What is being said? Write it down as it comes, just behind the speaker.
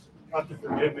Not to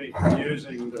forgive me for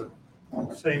using the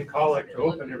same collect to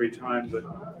open every time, but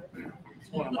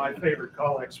it's one of my favorite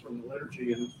collects from the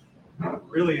liturgy, and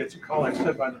really it's a collect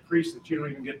said by the priest that you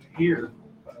don't even get to hear.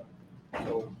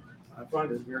 So I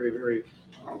find it very, very,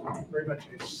 very much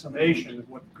a summation of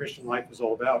what the Christian life is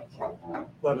all about.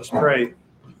 Let us pray.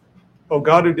 O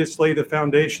God, who didst lay the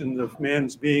foundations of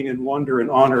man's being in wonder and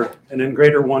honor, and in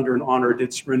greater wonder and honor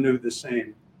didst renew the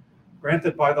same. Grant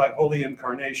that by thy holy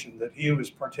incarnation, that he who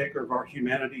is partaker of our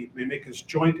humanity may make us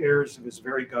joint heirs of his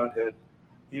very Godhead,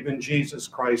 even Jesus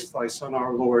Christ, thy Son,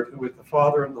 our Lord, who with the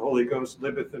Father and the Holy Ghost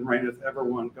liveth and reigneth ever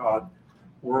one God,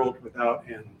 world without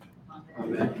end.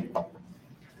 Amen.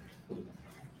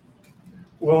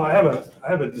 Well, I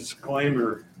have a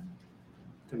disclaimer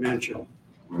to mention.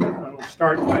 I'll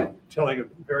start by telling a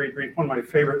very brief, one of my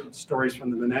favorite stories from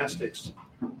the monastics.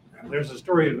 There's a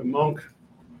story of a monk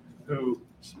who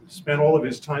spent all of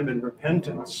his time in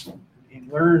repentance. He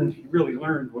really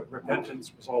learned what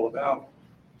repentance was all about.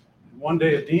 And one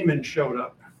day a demon showed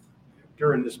up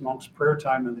during this monk's prayer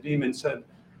time, and the demon said,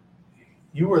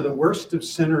 "You are the worst of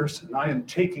sinners, and I am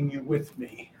taking you with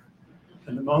me."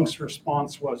 And the monk's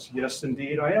response was, "Yes,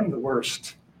 indeed, I am the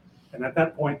worst." And at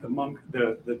that point,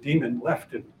 the demon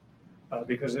left him,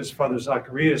 because as Father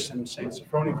Zacharias and Saint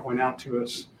Sophrony point out to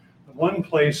us, the one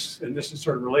place, and this is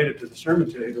sort of related to the sermon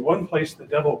today, the one place the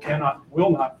devil will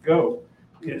not go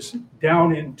is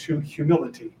down into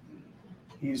humility.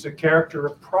 He's a character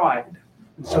of pride.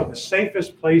 And so the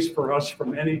safest place for us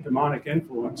from any demonic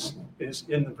influence is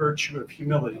in the virtue of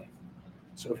humility.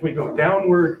 So if we go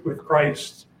downward with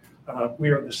Christ, we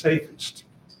are the safest.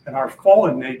 And our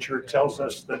fallen nature tells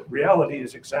us that reality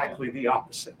is exactly the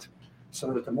opposite.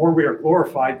 So that the more we are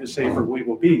glorified, the safer we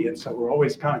will be. And so we're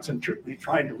always constantly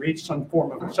trying to reach some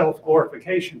form of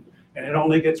self-glorification, and it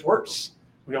only gets worse.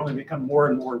 We only become more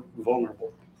and more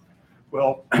vulnerable.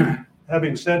 Well,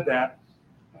 having said that,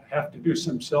 I have to do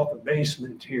some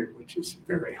self-abasement here, which is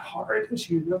very hard, as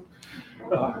you know.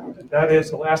 And that is,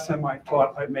 the last time I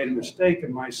taught, I made a mistake,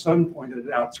 and my son pointed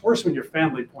it out. It's worse when your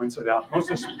family points it out. Most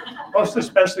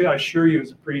especially, I assure you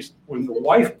as a priest, when the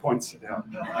wife points it out.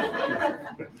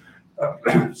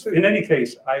 So in any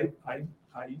case, I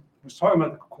was talking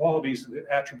about the qualities, the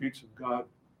attributes of God,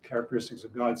 characteristics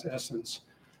of God's essence,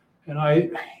 and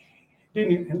I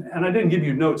didn't give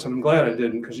you notes, and I'm glad I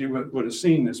didn't, because you would have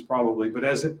seen this probably. But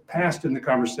as it passed in the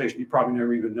conversation, you probably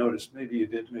never even noticed. Maybe you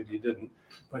did, maybe you didn't,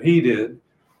 but he did.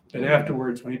 And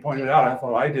afterwards, when he pointed it out, I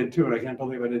thought I did too, and I can't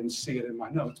believe I didn't see it in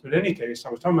my notes. But in any case, I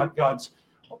was talking about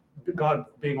God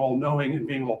being all-knowing and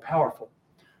being all-powerful.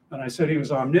 And I said he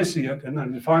was omniscient, and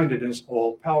then defined it as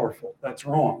all-powerful. That's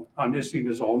wrong. Omniscient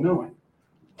is all-knowing.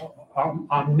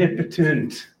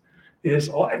 Omnipotent is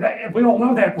all. We all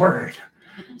know that word.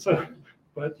 So,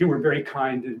 but you were very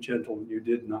kind and gentle, and you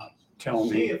did not tell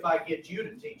me. See if I get you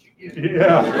to teach again.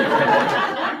 Yeah.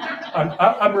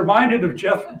 I'm reminded of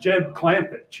Jeb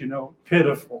Clampett.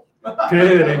 Pitiful. I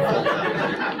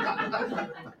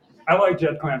like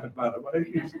Jed Clampett, by the way.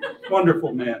 He's a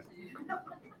wonderful man.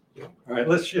 All right,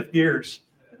 let's shift gears.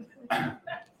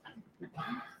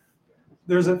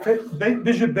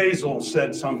 Bishop Basil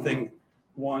said something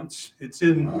once. It's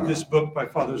in this book by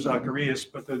Father Zacharias,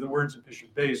 but they're the words of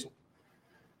Bishop Basil.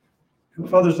 And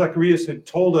Father Zacharias had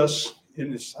told us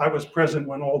in this. I was present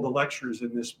when all the lectures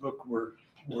in this book were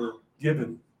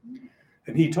given,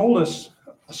 and he told us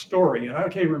a story. And I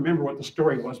can't remember what the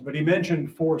story was, but he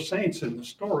mentioned 4 saints in the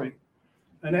story.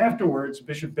 And afterwards,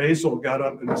 Bishop Basil got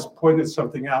up and pointed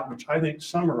something out, which I think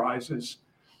summarizes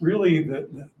really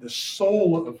the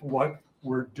soul of what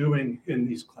we're doing in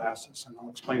these classes. And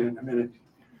I'll explain it in a minute.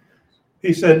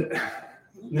 He said,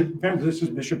 remember, this is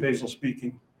Bishop Basil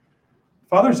speaking.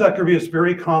 Father Zacharias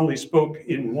very calmly spoke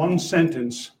in one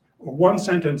sentence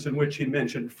in which he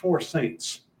mentioned 4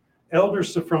 saints. Elder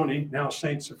Sophrony, now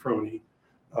Saint Sophrony,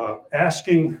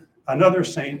 asking another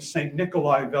saint, Saint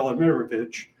Nikolai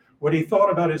Velimirovich, what he thought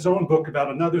about his own book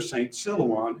about another saint,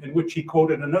 Silouan, in which he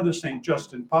quoted another Saint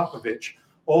Justin Popovich,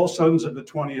 all sons of the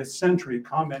 20th century,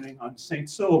 commenting on Saint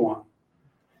Silouan.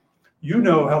 You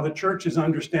know how the church's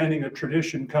understanding of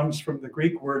tradition comes from the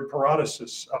Greek word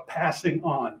paradosis, a passing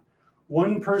on.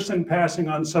 One person passing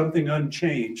on something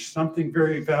unchanged, something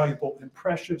very valuable and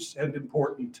precious and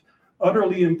important,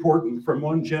 utterly important from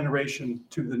one generation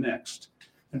to the next.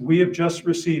 And we have just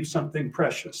received something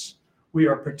precious. We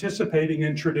are participating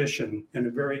in tradition in a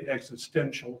very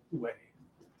existential way.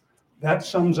 That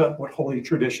sums up what holy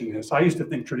tradition is. I used to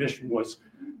think tradition was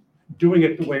doing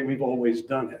it the way we've always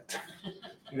done it.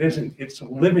 It isn't. It's a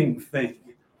living thing,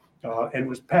 and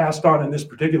was passed on in this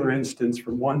particular instance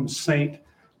from one saint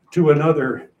to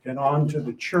another and on to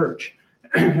the church.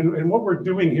 And what we're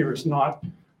doing here is not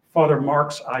Father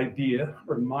Mark's idea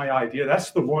or my idea.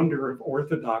 That's the wonder of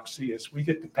orthodoxy, is we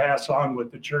get to pass on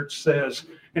what the church says,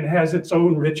 and it has its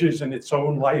own riches and its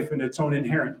own life and its own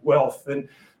inherent wealth. And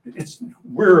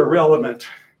we're irrelevant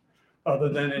other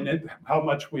than in it, how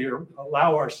much we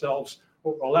allow ourselves,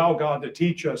 or allow God to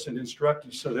teach us and instruct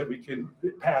us so that we can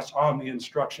pass on the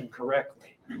instruction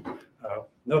correctly.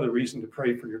 Another reason to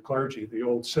pray for your clergy, the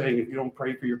old saying, if you don't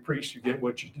pray for your priest, you get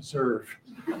what you deserve.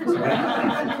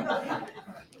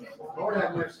 Lord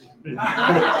have mercy.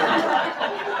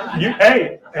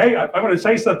 Hey, I'm going to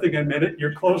say something in a minute.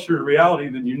 You're closer to reality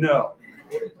than you know.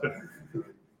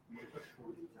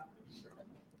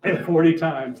 And 40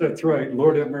 times, that's right.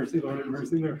 Lord have mercy, Lord have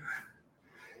mercy. Lord.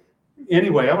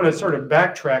 Anyway, I'm going to sort of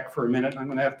backtrack for a minute. I'm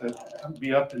going to have to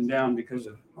be up and down because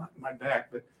of my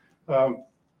back. But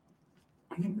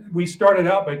we started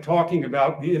out by talking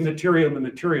about the immaterial and the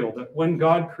material, that when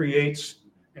God creates,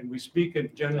 and we speak in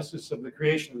Genesis of the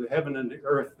creation of the heaven and the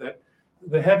earth, that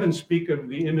the heavens speak of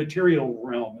the immaterial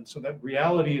realm. And so that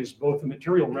reality is both the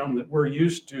material realm that we're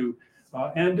used to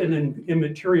and an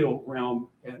immaterial realm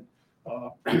and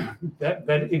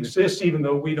that exists even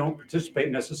though we don't participate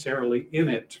necessarily in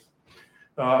it.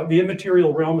 The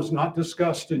immaterial realm is not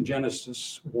discussed in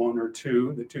Genesis 1 or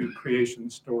 2, the two creation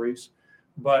stories,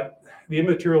 but the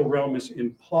immaterial realm is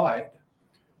implied.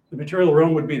 The material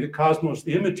realm would be the cosmos.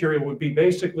 The immaterial would be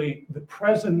basically the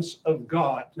presence of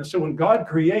God. And so when God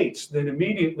creates, then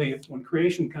immediately when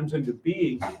creation comes into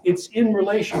being, it's in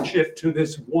relationship to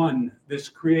this one, this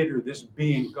creator, this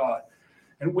being God.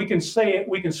 And we can say it,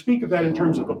 we can speak of that in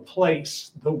terms of a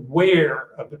place, the where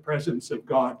of the presence of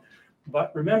God.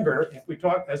 But remember,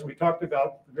 as we talked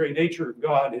about the very nature of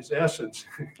God, his essence,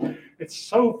 it's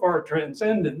so far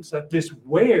transcendent that this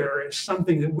where is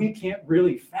something that we can't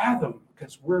really fathom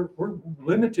because we're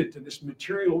limited to this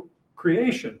material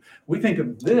creation. We think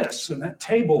of this and that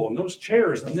table and those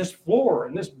chairs and this floor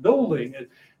and this building.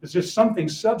 It's just something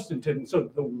substantive. And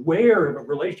so the where of a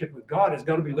relationship with God has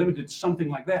got to be limited to something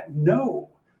like that. No,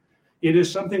 it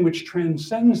is something which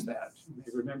transcends that. You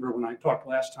may remember when I talked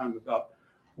last time about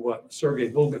what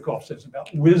Sergei Bulgakov says about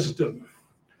wisdom.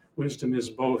 Wisdom is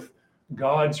both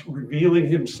God's revealing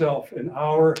himself and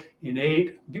our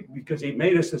innate, because he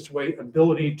made us this way,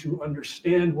 ability to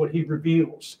understand what he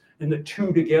reveals. And the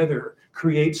two together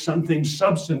create something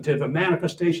substantive, a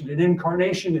manifestation, an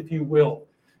incarnation, if you will,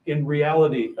 in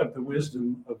reality of the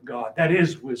wisdom of God. That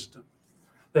is wisdom.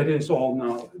 That is all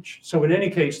knowledge. So in any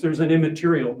case, there's an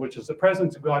immaterial, which is the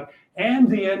presence of God, and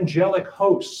the angelic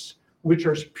hosts, which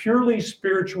are purely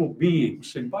spiritual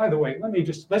beings. And by the way,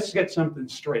 let's get something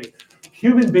straight.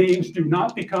 Human beings do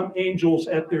not become angels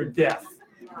at their death.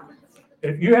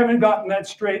 If you haven't gotten that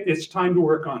straight, it's time to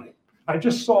work on it. I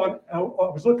just saw it. I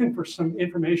was looking for some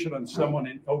information on someone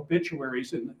in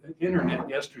obituaries in the internet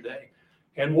yesterday.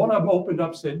 And one of them opened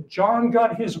up, said, John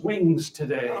got his wings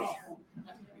today.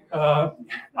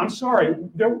 I'm sorry,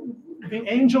 the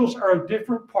angels are a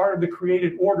different part of the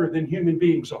created order than human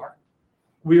beings are.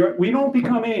 We don't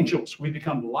become angels. We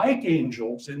become like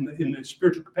angels in the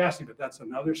spiritual capacity, but that's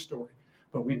another story.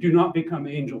 But we do not become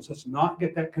angels. Let's not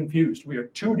get that confused. We are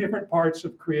two different parts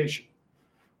of creation.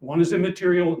 One is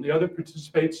immaterial and the other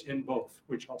participates in both,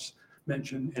 which I'll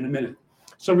mention in a minute.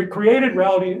 So created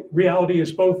reality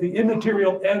is both the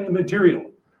immaterial and the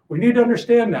material. We need to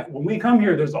understand that. When we come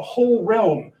here, there's a whole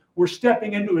realm. We're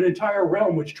stepping into an entire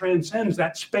realm which transcends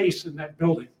that space in that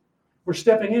building. We're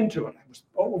stepping into it. I was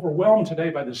overwhelmed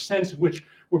today by the sense in which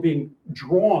we're being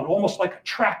drawn, almost like a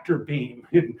tractor beam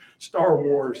in Star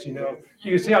Wars. You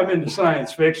can see I'm into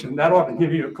science fiction. That ought to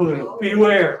give you a clue.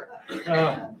 Beware.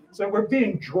 So we're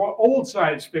being drawn, old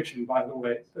science fiction, by the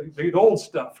way, the old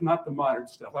stuff, not the modern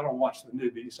stuff. I don't watch the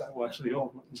newbies. I watch the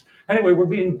old ones. Anyway, we're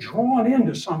being drawn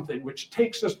into something which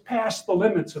takes us past the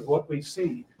limits of what we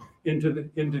see into the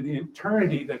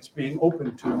eternity that's being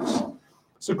opened to us.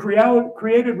 So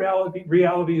created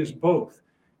reality is both.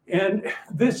 And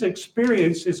this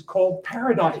experience is called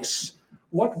paradise.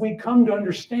 What we come to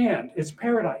understand is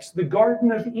paradise. The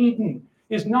Garden of Eden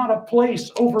is not a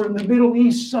place over in the Middle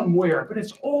East somewhere, but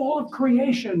it's all of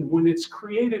creation when it's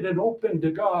created and open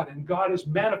to God, and God is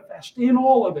manifest in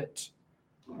all of it.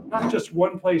 Not just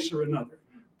one place or another,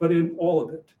 but in all of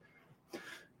it.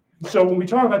 So when we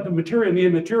talk about the material and the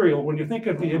immaterial, when you think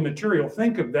of the immaterial,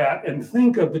 think of that and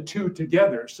think of the two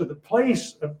together. So the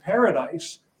place of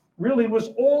paradise really was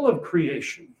all of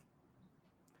creation.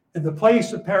 And the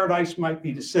place of paradise might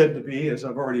be said to be, as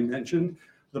I've already mentioned,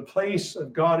 the place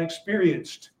of God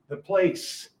experienced, the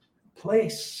place.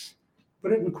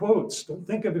 Put it in quotes. Don't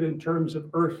think of it in terms of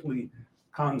earthly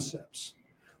concepts.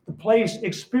 the place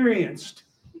experienced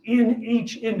in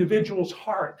each individual's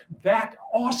heart. That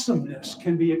awesomeness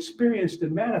can be experienced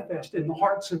and manifest in the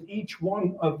hearts of each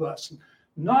one of us.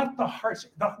 Not the hearts,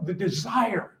 the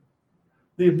desire,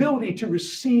 the ability to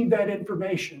receive that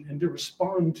information and to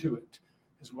respond to it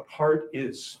is what heart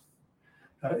is.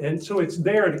 And so it's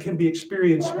there and it can be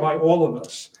experienced by all of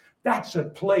us. That's a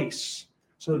place.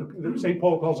 So St.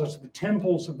 Paul calls us the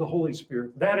temples of the Holy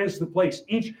Spirit. That is the place.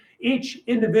 Each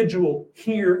individual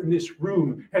here in this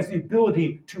room has the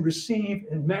ability to receive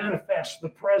and manifest the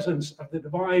presence of the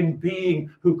divine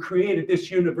being who created this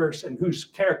universe and whose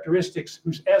characteristics,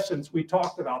 whose essence we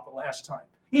talked about the last time.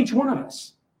 Each one of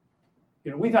us. You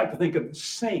know, we like to think of the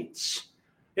saints.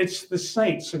 It's the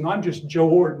saints, and I'm just Joe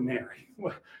Ordinary.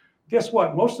 Well, guess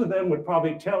what? Most of them would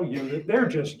probably tell you that they're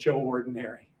just Joe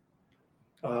Ordinary.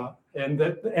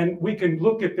 And we can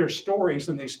look at their stories,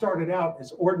 and they started out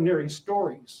as ordinary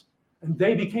stories. And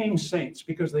they became saints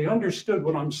because they understood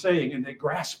what I'm saying and they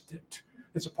grasped it.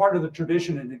 It's a part of the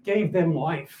tradition, and it gave them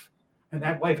life. And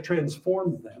that life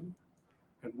transformed them.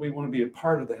 And we want to be a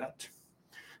part of that.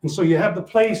 And so you have the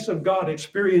place of God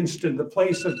experienced in the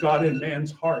place of God in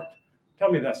man's heart.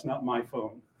 Tell me that's not my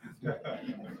phone.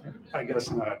 I guess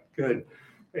not. Good.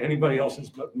 Anybody else's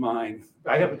but mine.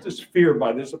 I have this fear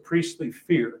there's a priestly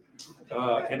fear.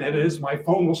 And it is, my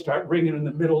phone will start ringing in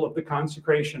the middle of the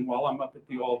consecration while I'm up at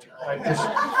the altar. I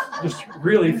just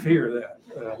really fear that.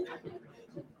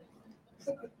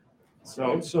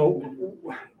 So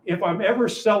if I'm ever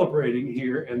celebrating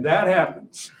here and that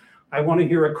happens, I want to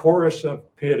hear a chorus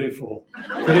of pitiful,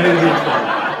 pitiful.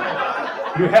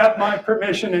 You have my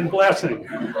permission and blessing. You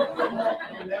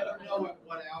never know at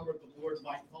what hour the Lord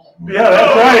might call. Yeah,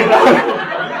 that's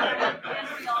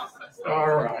right.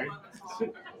 All right.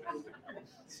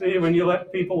 See, when you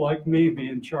let people like me be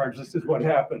in charge, this is what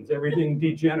happens. Everything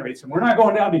degenerates. And we're not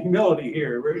going down to humility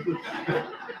here. We're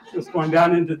just going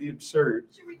down into the absurd.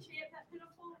 Should we chant that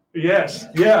pitiful? Yes,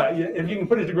 yeah. If you can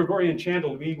put it to Gregorian chant,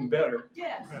 it'll be even better.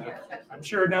 Yes. I'm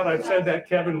sure now that I've said that,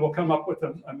 Kevin will come up with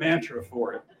a mantra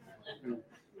for it.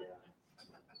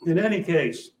 In any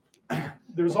case,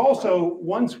 there's also,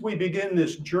 once we begin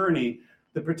this journey,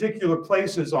 the particular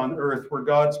places on earth where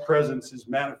God's presence is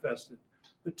manifested.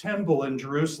 The temple in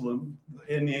Jerusalem,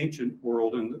 in the ancient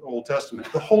world, in the Old Testament,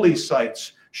 the holy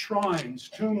sites, shrines,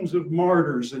 tombs of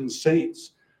martyrs and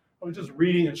saints. I was just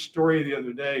reading a story the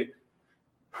other day,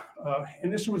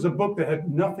 and this was a book that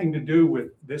had nothing to do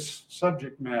with this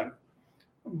subject matter.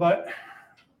 But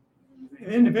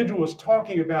the individual was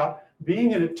talking about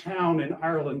being in a town in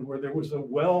Ireland where there was a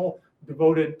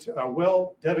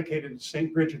well-dedicated to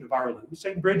St. Bridget of Ireland.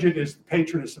 St. Bridget is the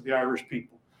patroness of the Irish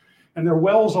people. And there are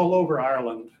wells all over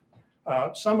Ireland,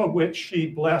 some of which she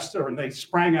blessed, or they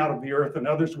sprang out of the earth, and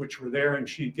others which were there, and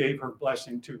she gave her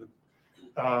blessing to them.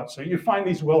 So you find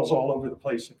these wells all over the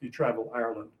place if you travel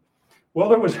Ireland. Well,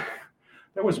 there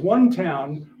was one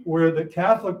town where the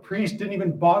Catholic priest didn't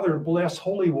even bother to bless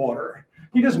holy water.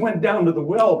 He just went down to the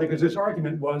well because his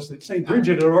argument was that St.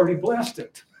 Bridget had already blessed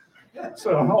it.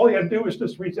 So all he had to do was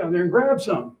just reach down there and grab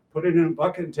some, put it in a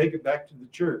bucket and take it back to the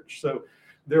church. So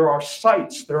there are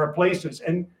sites, there are places,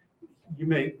 and you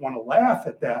may want to laugh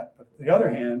at that. But on the other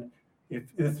hand,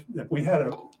 if we had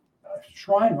a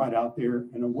shrine right out there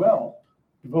in a well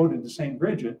devoted to St.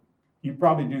 Bridget, you'd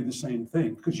probably do the same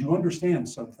thing because you understand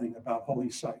something about holy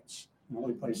sites and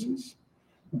holy places.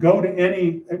 Go to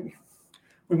any.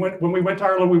 When we went to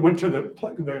Ireland, we went to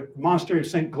the monastery of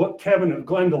St. Kevin of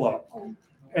Glendalough.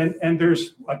 And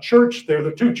there's a church there,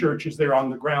 there are two churches there on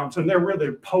the grounds, and they're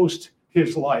really post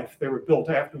his life. They were built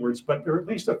afterwards, but they're at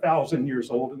least 1,000 years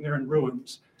old, and they're in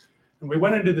ruins. And we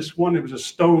went into this one, it was a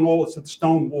stone wall, it's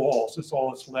stone walls, it's all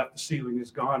that's left, the ceiling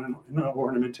is gone, and no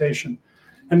ornamentation.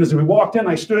 And as we walked in,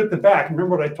 I stood at the back.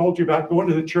 Remember what I told you about going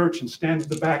to the church and stand at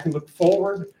the back and look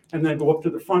forward, and then go up to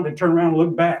the front and turn around and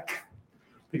look back?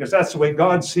 Because that's the way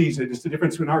God sees it. It's the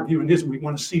difference between our view and his. We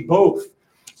want to see both.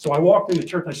 So I walked in the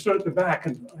church, I stood at the back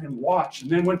and watched,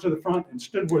 and then went to the front and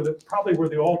stood probably where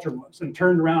the altar was, and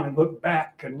turned around and looked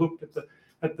back and looked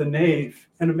at the nave,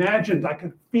 and imagined I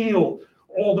could feel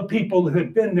all the people that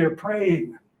had been there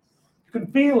praying. You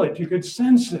could feel it, you could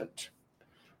sense it.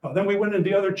 Then we went into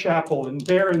the other chapel, and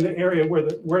there in the area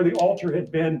where the altar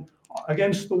had been,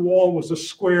 against the wall was a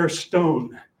square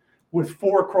stone with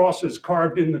 4 crosses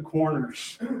carved in the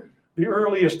corners. The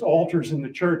earliest altars in the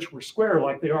church were square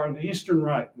like they are in the Eastern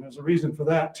Rite. And there's a reason for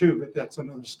that too, but that's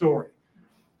another story.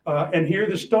 And here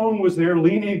the stone was there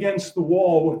leaning against the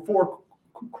wall with 4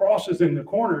 crosses in the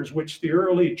corners, which the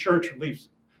early church, at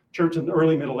least church in the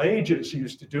early Middle Ages,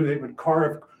 used to do. They would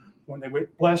carve, when they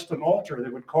would bless an altar, they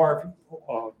would carve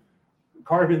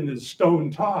carving the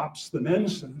stone tops, the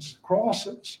mensas,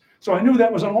 crosses. So I knew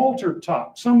that was an altar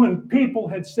top. People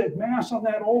had said Mass on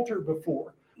that altar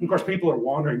before. And of course, people are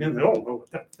wandering in. They don't know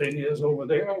what that thing is over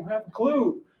there. They don't have a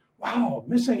clue. Wow,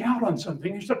 missing out on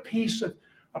something. It's a piece of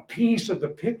the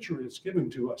picture that's given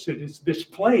to us. It is this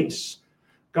place.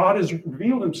 God has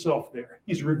revealed himself there.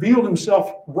 He's revealed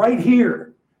himself right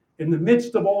here in the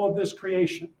midst of all of this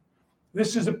creation.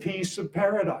 This is a piece of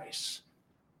paradise.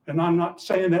 And I'm not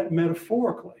saying that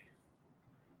metaphorically.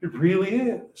 It really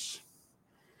is.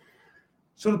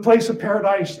 So the place of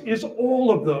paradise is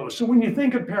all of those. So when you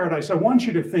think of paradise, I want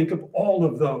you to think of all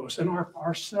of those. And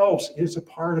ourselves is a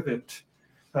part of it.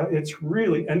 It's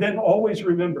really, and then always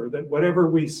remember that whatever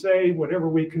we say, whatever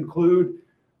we conclude,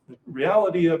 the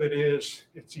reality of it is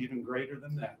it's even greater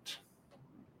than that.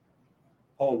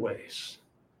 Always.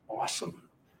 Awesome.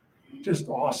 Just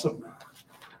awesome.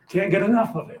 Can't get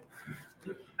enough of it.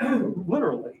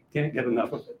 Literally, can't get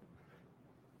enough of it.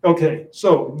 Okay,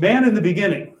 so man in the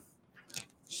beginning.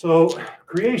 So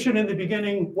creation in the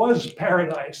beginning was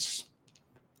paradise.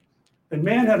 And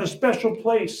man had a special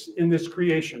place in this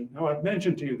creation. Now, I've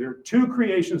mentioned to you, there are two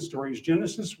creation stories,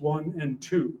 Genesis 1 and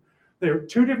 2. There are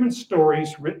two different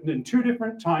stories written in two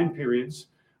different time periods,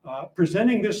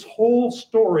 presenting this whole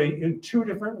story in two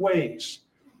different ways.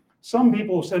 Some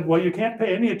people have said, well, you can't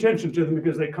pay any attention to them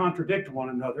because they contradict one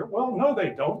another. Well, no, they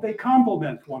don't. They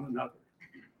complement one another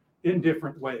in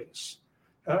different ways.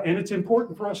 And it's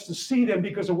important for us to see them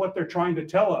because of what they're trying to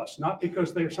tell us, not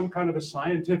because they're some kind of a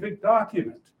scientific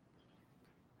document.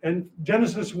 And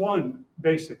Genesis 1,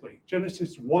 basically,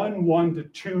 Genesis 1 to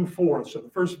 2, 4, so the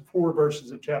first 4 verses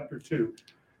of chapter 2,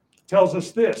 tells us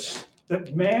this,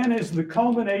 that man is the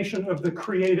culmination of the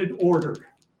created order.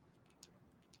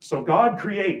 So God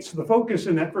creates. The focus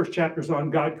in that first chapter is on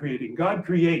God creating. God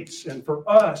creates. And for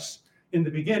us, in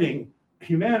the beginning,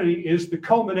 humanity is the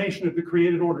culmination of the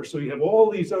created order. So you have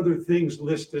all these other things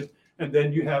listed, and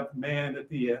then you have man at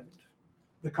the end,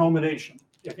 the culmination.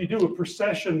 If you do a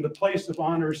procession, the place of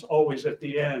honor is always at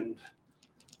the end.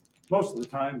 Most of the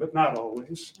time, but not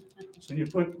always. So you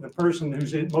put the person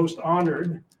who's most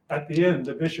honored at the end.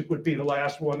 The bishop would be the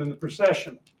last one in the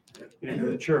procession into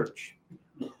the church.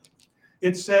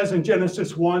 It says in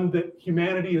Genesis 1 that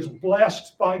humanity is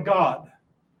blessed by God.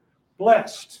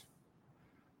 Blessed.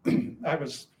 I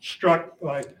was struck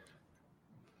by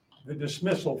the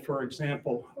dismissal, for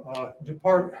example.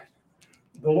 Depart,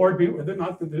 the Lord be,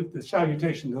 not the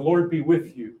salutation, the Lord be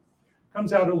with you.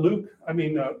 Comes out of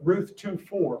Ruth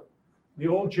 2:4. The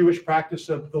old Jewish practice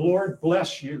of the Lord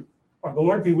bless you, or the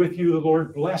Lord be with you, the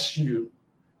Lord bless you,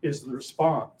 is the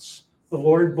response. The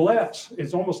Lord bless.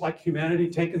 It's almost like humanity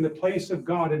taking the place of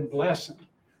God in blessing.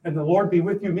 And the Lord be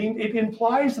with you it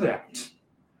implies that.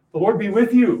 The Lord be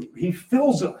with you. He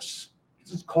fills us.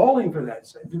 He's calling for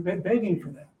that, begging for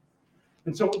that.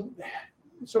 And so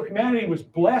humanity was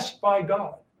blessed by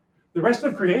God. The rest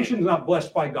of creation is not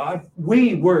blessed by God.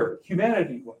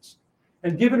 Humanity was.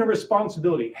 And given a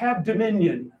responsibility, have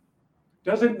dominion.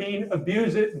 Doesn't mean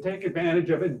abuse it and take advantage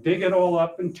of it, dig it all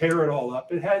up and tear it all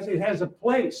up. It has a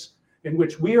place in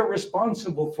which we are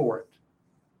responsible for it.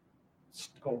 It's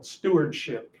called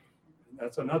stewardship.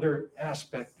 That's another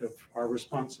aspect of our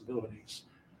responsibilities.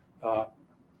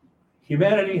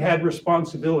 Humanity had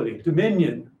responsibility,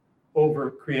 dominion over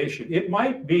creation. It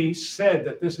might be said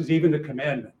that this is even a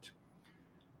commandment.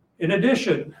 In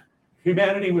addition,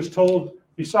 humanity was told,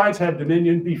 besides have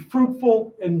dominion, be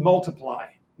fruitful and multiply.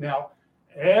 Now,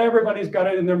 everybody's got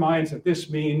it in their minds that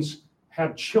this means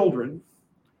have children.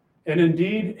 And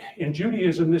indeed, in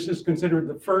Judaism, this is considered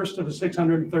the first of the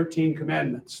 613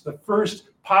 commandments, the first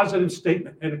positive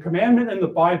statement. And a commandment in the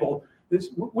Bible,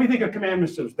 we think of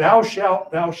commandments as thou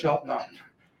shalt not.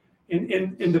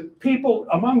 In the people,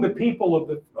 among the people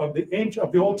of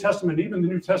the Old Testament, even the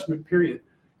New Testament period,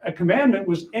 a commandment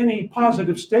was any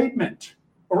positive statement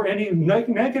or any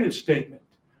negative statement.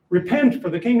 Repent, for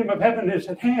the kingdom of heaven is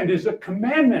at hand is a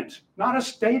commandment, not a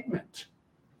statement.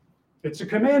 It's a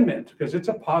commandment because it's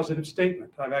a positive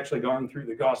statement. I've actually gone through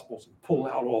the Gospels and pulled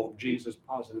out all of Jesus'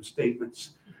 positive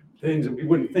statements, things that we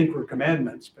wouldn't think were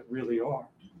commandments, but really are.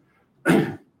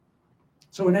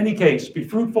 So in any case, be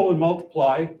fruitful and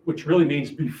multiply, which really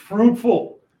means be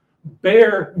fruitful.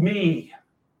 Bear me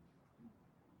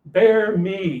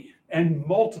and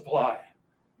multiply.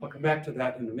 I'll come back to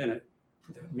that in a minute,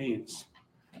 what that means.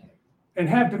 And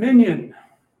have dominion.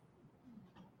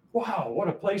 Wow, what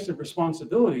a place of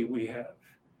responsibility we have.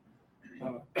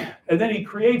 And then he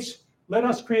creates, let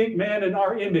us create man in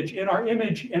our image, in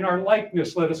our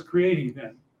likeness, let us create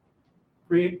them.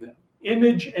 Create them.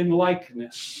 Image and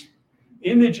likeness.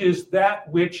 Image is that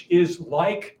which is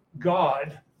like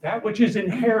God, that which is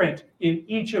inherent in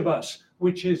each of us,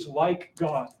 which is like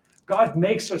God. God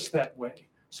makes us that way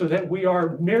so that we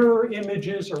are mirror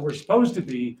images, or we're supposed to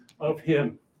be, of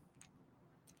him.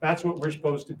 That's what we're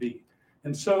supposed to be.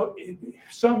 And so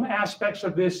some aspects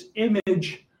of this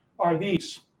image are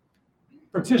these: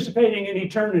 participating in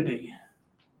eternity.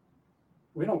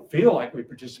 We don't feel like we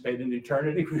participate in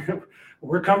eternity.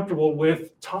 We're comfortable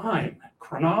with time,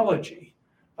 chronology,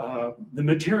 the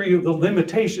material, the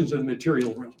limitations of the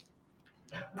material realm.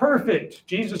 Perfect.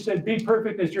 Jesus said, be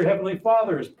perfect as your heavenly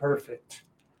Father is perfect.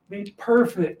 Be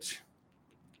perfect.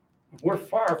 We're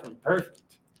far from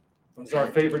perfect. What's our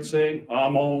favorite saying?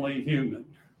 I'm only human.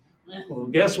 Well,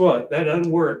 guess what? That doesn't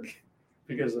work,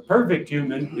 because the perfect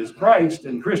human is Christ,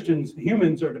 and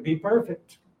humans are to be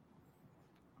perfect.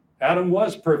 Adam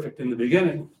was perfect in the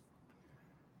beginning.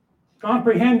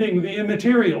 Comprehending the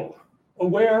immaterial,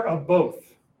 aware of both.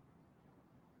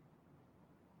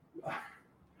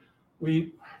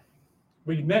 We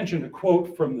mentioned a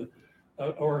quote from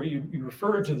you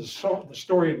referred to the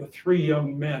story of the three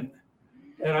young men.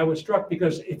 And I was struck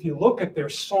because if you look at their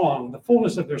song, the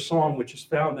fullness of their song, which is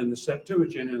found in the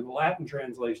Septuagint, in the Latin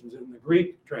translations, in the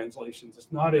Greek translations,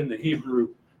 it's not in the Hebrew,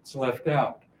 it's left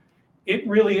out. It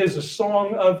really is a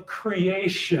song of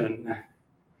creation.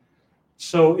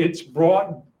 So it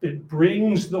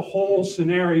brings the whole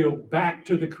scenario back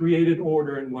to the created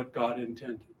order and what God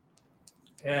intended.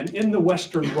 And in the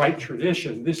Western Rite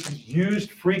tradition, this is used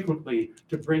frequently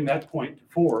to bring that point to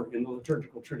fore in the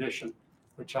liturgical tradition,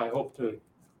 which I hope to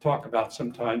talk about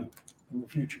sometime in the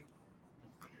future.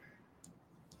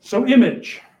 So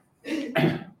image.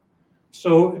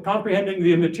 So comprehending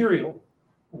the immaterial,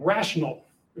 rational.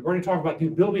 We've already talked about the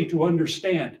ability to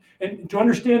understand, and to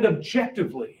understand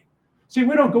objectively. See,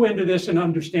 we don't go into this and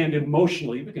understand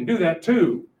emotionally. We can do that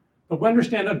too, but we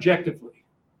understand objectively.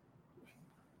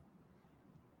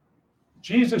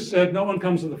 Jesus said, no one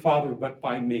comes to the Father but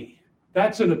by me.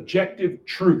 That's an objective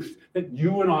truth that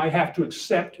you and I have to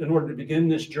accept in order to begin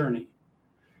this journey.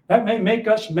 That may make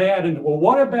us mad, and well,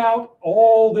 what about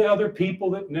all the other people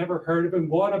that never heard of him?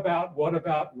 What about?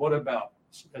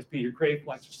 As Peter Crave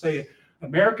likes to say,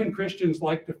 American Christians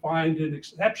like to find an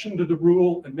exception to the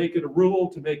rule and make it a rule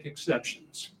to make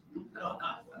exceptions.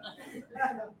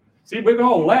 See, we can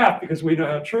all laugh because we know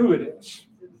how true it is.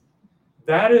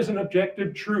 That is an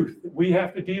objective truth that we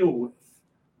have to deal with,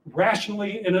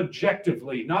 rationally and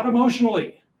objectively, not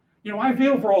emotionally. You know, I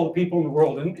feel for all the people in the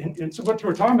world, and so what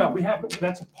we're talking about,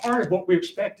 that's a part of what we're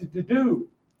expected to do,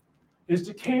 is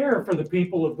to care for the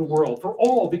people of the world, for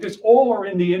all, because all are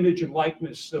in the image and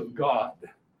likeness of God.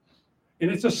 And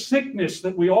it's a sickness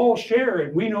that we all share,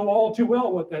 and we know all too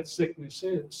well what that sickness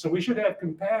is. So we should have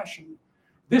compassion.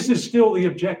 This is still the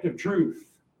objective truth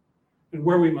and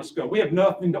where we must go. We have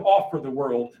nothing to offer the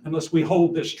world unless we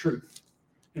hold this truth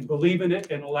and believe in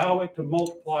it and allow it to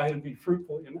multiply and be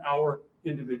fruitful in our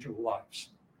individual lives.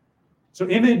 So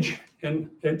image and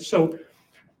so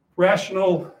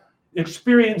rational,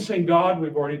 experiencing God,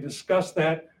 we've already discussed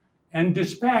that, and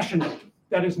dispassionate,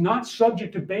 that is not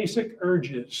subject to basic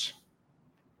urges.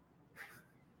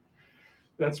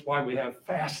 That's why we have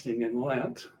fasting in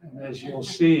Lent. And as you'll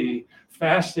see,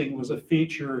 fasting was a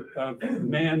feature of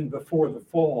man before the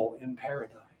fall in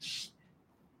paradise.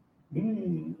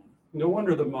 No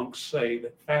wonder the monks say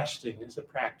that fasting is a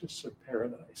practice of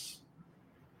paradise.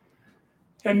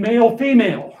 And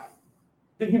male-female.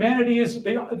 The humanity is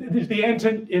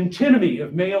the antinomy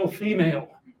of male-female.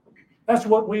 That's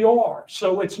what we are.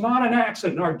 So it's not an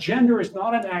accident. Our gender is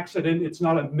not an accident. It's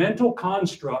not a mental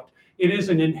construct. It is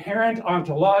an inherent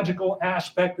ontological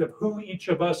aspect of who each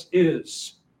of us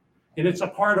is. And it's a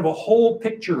part of a whole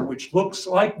picture which looks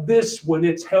like this when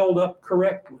it's held up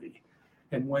correctly.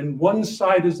 And when one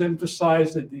side is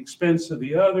emphasized at the expense of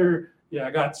the other,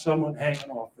 I got someone hanging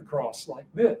off the cross like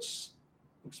this.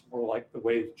 Looks more like the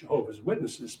way Jehovah's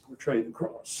Witnesses portray the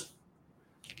cross.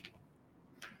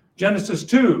 Genesis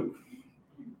 2,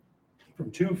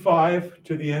 from 2:5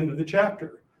 to the end of the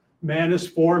chapter. Man is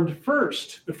formed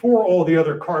first, before all the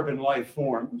other carbon life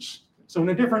forms. So in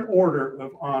a different order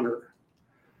of honor.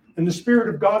 And the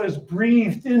Spirit of God is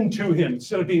breathed into him.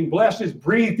 Instead of being blessed, is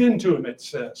breathed into him, it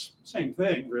says. Same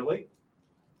thing, really.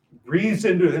 Breathes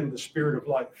into him the Spirit of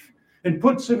life. And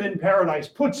puts him in paradise,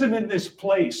 puts him in this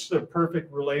place of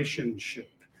perfect relationship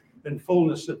and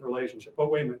fullness of relationship. Oh,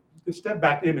 wait a minute. Step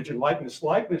back to image and likeness.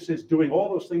 Likeness is doing all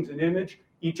those things in image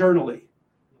eternally,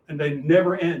 and they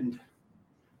never end.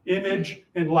 Image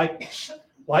and likeness.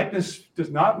 Likeness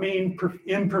does not mean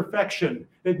imperfection.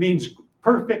 It means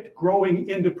perfect growing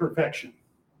into perfection.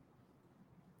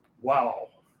 Wow.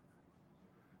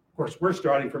 Of course, we're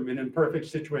starting from an imperfect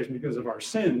situation because of our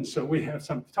sins, so we have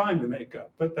some time to make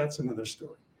up, but that's another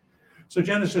story. So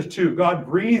Genesis 2, God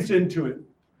breathes into it.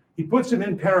 He puts him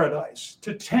in paradise,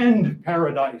 to tend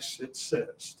paradise, it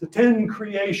says, to tend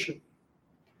creation.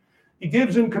 He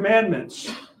gives him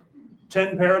commandments,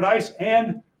 tend paradise,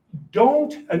 and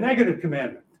a negative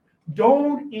commandment,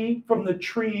 don't eat from the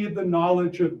tree of the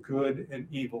knowledge of good and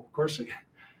evil. Of course,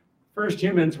 first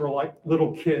humans were like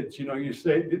little kids. You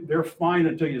say they're fine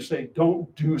until you say,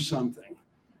 don't do something.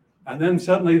 And then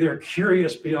suddenly they're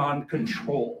curious beyond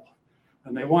control.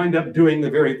 And they wind up doing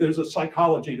there's a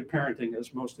psychology to parenting,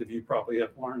 as most of you probably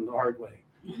have learned the hard way,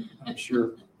 I'm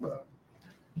sure.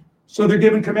 So they're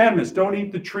given commandments. Don't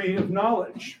eat the tree of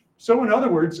knowledge. So in other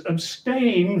words,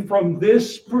 abstain from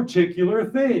this particular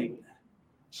thing.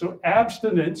 So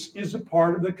abstinence is a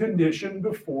part of the condition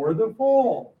before the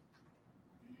fall.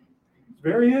 It's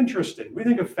very interesting. We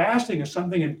think of fasting as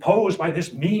something imposed by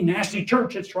this mean, nasty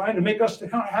church that's trying to make us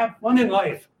have fun in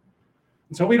life.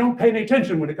 And so we don't pay any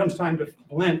attention when it comes time to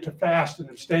Lent, to fast and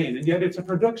abstain. And yet it's a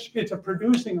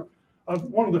producing of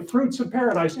one of the fruits of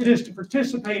paradise. It is to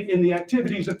participate in the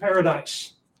activities of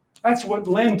paradise. That's what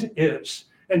Lent is.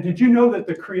 And did you know that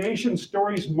the creation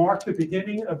stories mark the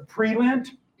beginning of pre-Lent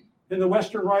in the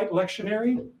Western Rite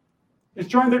lectionary? They're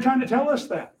trying to tell us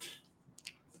that.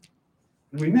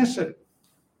 And we miss it.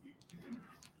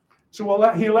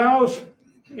 So he allows,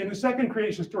 in the second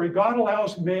creation story, God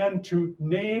allows man to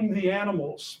name the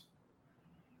animals.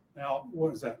 Now,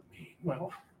 what does that mean?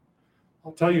 Well,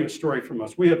 I'll tell you a story from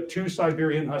us. We have 2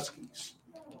 Siberian Huskies,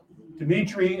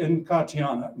 Dmitri and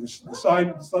Katyana. This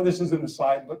is an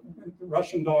aside, but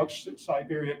Russian dogs,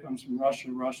 Siberia comes from Russia.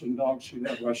 Russian dogs should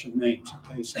have Russian names.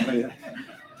 Okay, so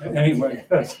anyway,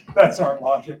 that's our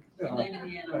logic.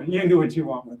 You can do what you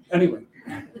want with it. Anyway,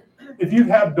 if you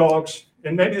have dogs,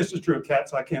 and maybe this is true of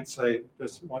cats, I can't say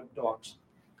this what dogs.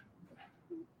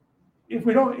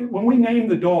 When we name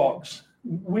the dogs,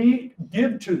 we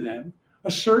give to them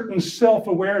a certain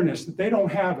self-awareness that they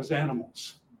don't have as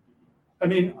animals. I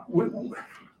mean,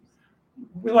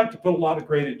 we like to put a lot of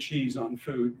grated cheese on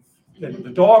food, and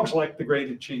the dogs like the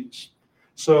grated cheese.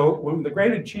 So when the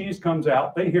grated cheese comes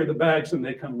out, they hear the bags and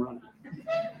they come running.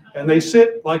 And they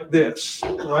sit like this,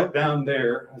 right down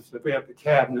there. If we have the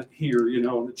cabinet here,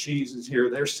 and the cheese is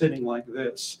here, they're sitting like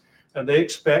this. And they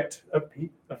expect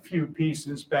a few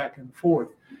pieces back and forth.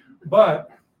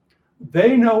 But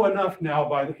they know enough now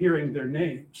by hearing their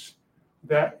names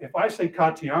that if I say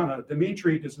Katyana,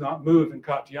 Dmitri does not move and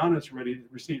Katyana is ready to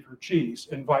receive her cheese,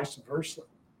 and vice versa.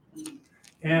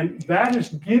 And that is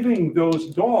giving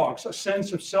those dogs a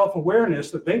sense of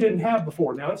self-awareness that they didn't have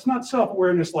before. Now, it's not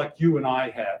self-awareness like you and I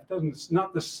have. It's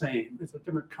not the same. It's a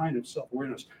different kind of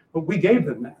self-awareness. But we gave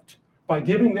them that by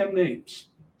giving them names.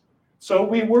 So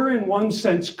we were, in one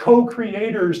sense,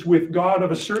 co-creators with God of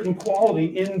a certain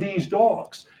quality in these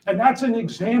dogs. And that's an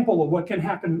example of what can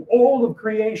happen in all of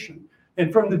creation.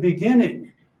 And from the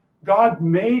beginning, God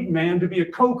made man to be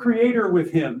a co-creator with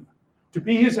him, to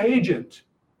be his agent.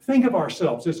 Think of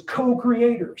ourselves as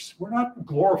co-creators. We're not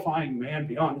glorifying man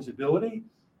beyond his ability.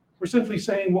 We're simply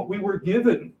saying what we were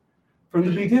given from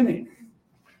the beginning.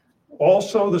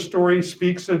 Also, the story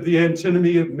speaks of the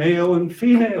antinomy of male and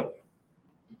female.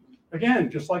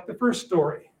 Again, just like the first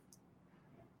story.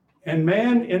 And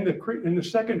man in the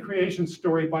second creation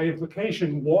story, by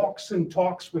implication, walks and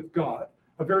talks with God.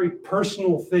 A very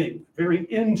personal thing, very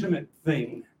intimate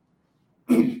thing.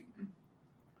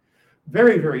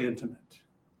 Very, very intimate.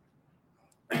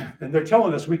 And they're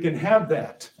telling us we can have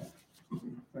that.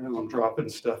 And I'm dropping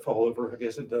stuff all over. I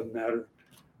guess it doesn't matter.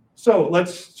 So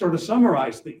let's sort of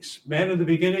summarize these. Man in the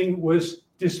beginning was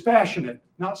dispassionate,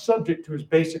 not subject to his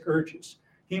basic urges.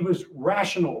 He was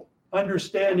rational,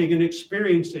 understanding and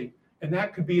experiencing, and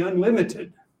that could be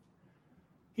unlimited.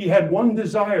 He had one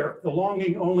desire, the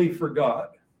longing only for God.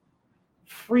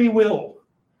 Free will.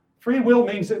 Free will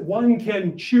means that one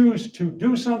can choose to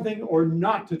do something or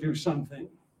not to do something.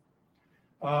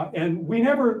 And we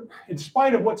never, in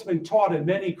spite of what's been taught in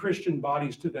many Christian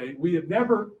bodies today, we have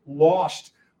never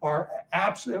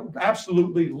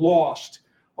absolutely lost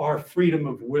our freedom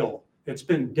of will. It's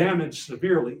been damaged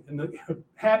severely, and the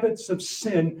habits of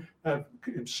sin have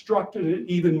obstructed it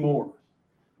even more.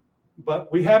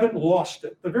 But we haven't lost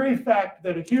it. The very fact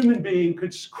that a human being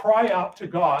could cry out to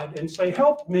God and say,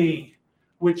 "Help me,"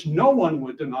 which no one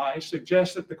would deny,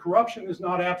 suggests that the corruption is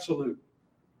not absolute.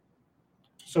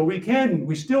 So we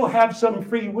still have some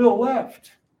free will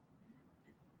left.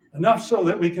 Enough so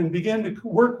that we can begin to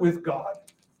work with God,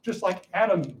 just like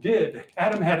Adam did.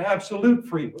 Adam had absolute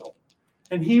free will,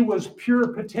 and he was pure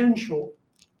potential.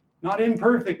 Not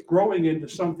imperfect growing into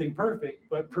something perfect,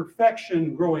 but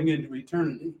perfection growing into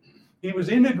eternity. He was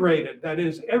integrated. That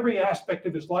is, every aspect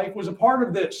of his life was a part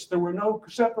of this. There were no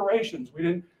separations. We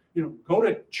didn't, go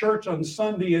to church on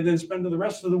Sunday and then spend the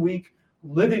rest of the week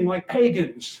living like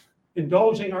pagans,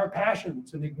 indulging our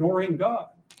passions and ignoring God.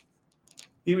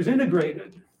 He was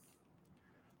integrated.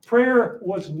 Prayer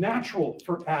was natural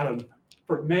for Adam,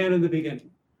 for man in the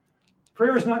beginning.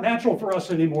 Prayer is not natural for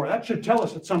us anymore. That should tell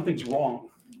us that something's wrong.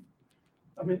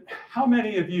 I mean, how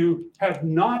many of you have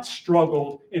not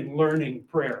struggled in learning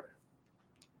prayer?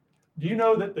 Do you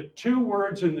know that the two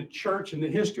words in the church, in the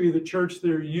history of the church, that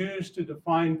are used to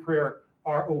define prayer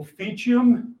are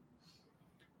officium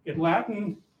in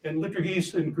Latin and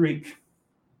liturgis in Greek?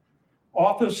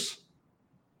 Office,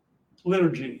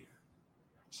 liturgy.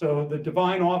 So the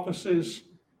divine offices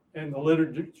and the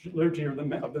liturgy of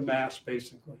the Mass,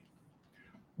 basically.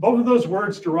 Both of those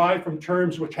words derive from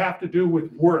terms which have to do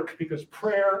with work, because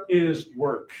prayer is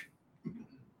work.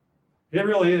 It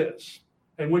really is.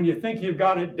 And when you think you've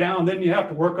got it down, then you have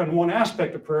to work on one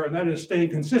aspect of prayer, and that is staying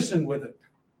consistent with it.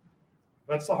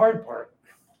 That's the hard part.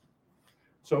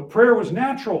 So prayer was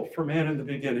natural for man in the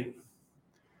beginning.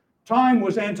 Time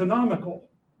was antinomical,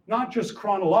 not just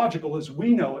chronological as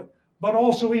we know it, but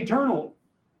also eternal.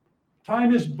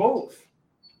 Time is both.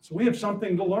 So we have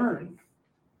something to learn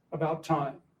about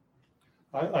time.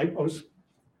 I was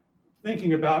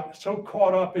thinking about, so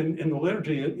caught up in the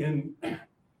liturgy,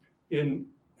 in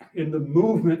the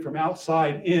movement from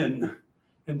outside in,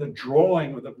 and the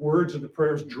drawing of the words of the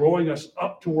prayers, drawing us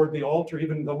up toward the altar,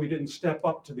 even though we didn't step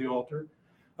up to the altar.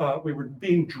 We were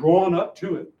being drawn up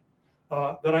to it.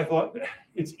 That I thought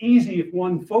it's easy if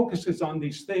one focuses on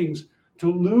these things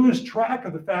to lose track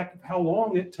of the fact of how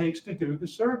long it takes to do the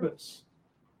service.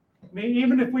 I mean,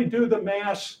 even if we do the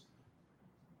Mass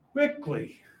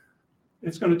quickly,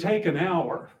 it's going to take an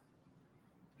hour.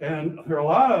 And there are a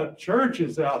lot of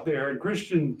churches out there and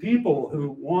Christian people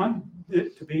who want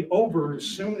it to be over as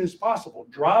soon as possible.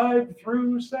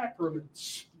 Drive-through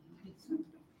sacraments.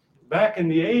 Back in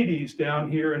the 80s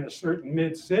down here in a certain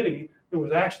mid-city, there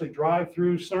was actually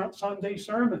drive-through Sunday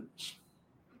sermons.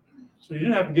 So you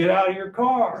didn't have to get out of your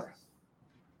car.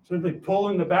 Simply pull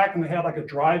in the back, and they had like a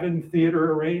drive-in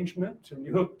theater arrangement, and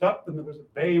you hooked up, and there was a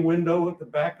bay window at the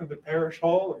back of the parish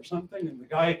hall or something, and the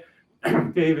guy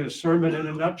gave his sermon in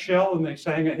a nutshell, and they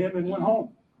sang a hymn and went home.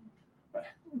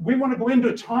 We want to go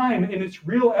into time in its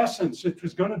real essence. It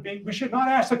was going to be, we should not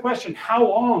ask the question, how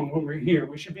long when we're here?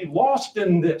 We should be lost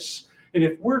in this. And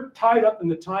if we're tied up in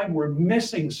the time, we're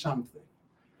missing something.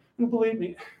 And believe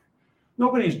me,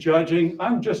 nobody's judging.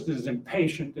 I'm just as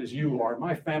impatient as you are.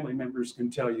 My family members can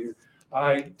tell you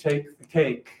I take the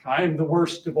cake. I am the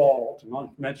worst of all, to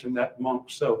not mention that monk.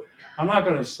 So I'm not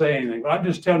going to say anything, but I'm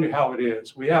just telling you how it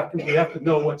is. We have to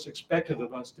know what's expected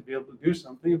of us to be able to do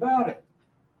something about it.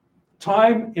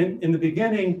 Time in the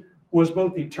beginning was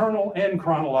both eternal and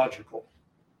chronological.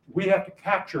 We have to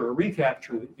capture or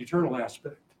recapture the eternal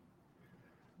aspect.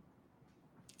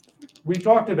 We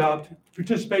talked about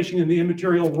participation in the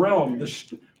immaterial realm,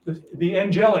 the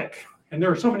angelic, and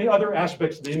there are so many other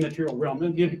aspects of the immaterial realm.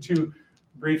 Let me give you two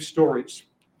brief stories.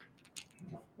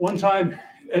 One time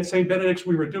at St. Benedict's,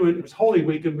 it was Holy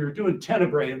Week, and we were doing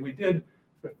Tenebrae, and we did,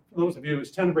 for those of you,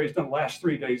 Tenebrae is done the last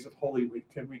 3 days of Holy Week,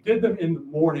 and we did them in the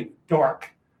morning,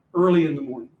 dark, early in the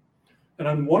morning. And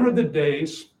on one of the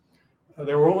days,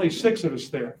 there were only 6 of us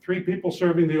there, 3 people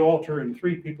serving the altar and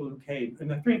 3 people who came. And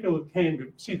the 3 people who came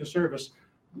to see the service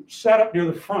sat up near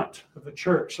the front of the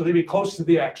church, so they'd be close to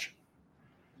the action.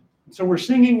 And so we're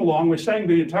singing along, we sang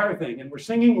the entire thing, and we're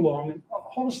singing along, and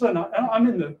all of a sudden I'm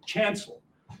in the chancel.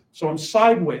 So I'm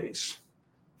sideways,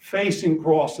 facing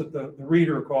across at the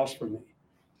reader across from me.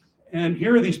 And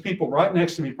here are these people right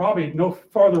next to me, probably no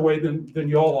farther away than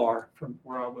y'all are from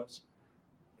where I was.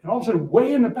 And all of a sudden,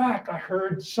 way in the back, I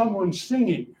heard someone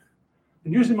singing.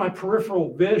 And usually my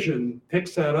peripheral vision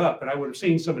picks that up, and I would have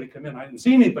seen somebody come in. I didn't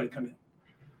see anybody come in.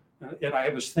 And I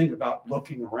have this thing about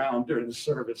looking around during the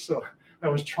service. So I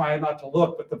was trying not to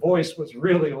look, but the voice was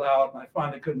really loud, and I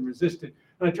finally couldn't resist it.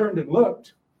 And I turned and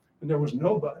looked, and there was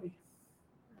nobody.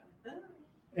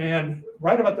 And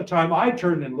right about the time I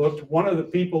turned and looked, one of the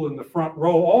people in the front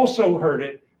row also heard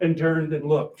it and turned and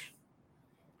looked.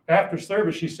 After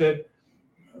service, she said,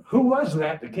 "Who was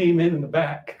that came in the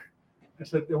back?" I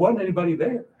said, "There wasn't anybody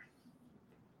there."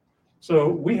 So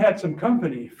we had some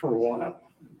company for a while.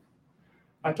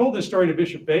 I told this story to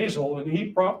Bishop Basil, and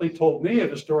he promptly told me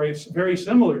of a story very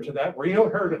similar to that, where he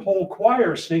heard a whole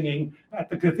choir singing at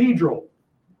the cathedral,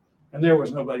 and there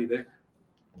was nobody there.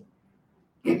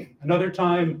 Another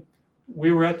time,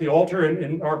 we were at the altar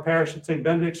in our parish at St.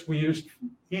 Benedict's. We used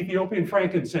Ethiopian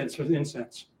frankincense as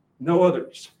incense, no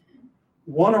others.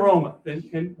 One aroma.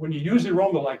 And when you use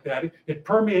aroma like that, it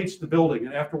permeates the building.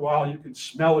 And after a while, you can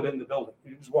smell it in the building.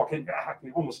 You just walk in,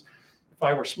 you almost, if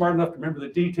I were smart enough to remember the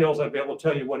details, I'd be able to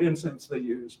tell you what incense they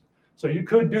used. So you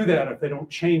could do that if they don't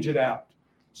change it out.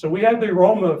 So we had the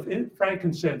aroma of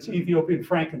frankincense, Ethiopian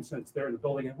frankincense there in the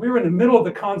building. And we were in the middle of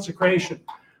the consecration,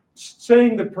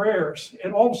 saying the prayers.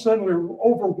 And all of a sudden we were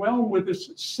overwhelmed with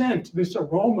this scent, this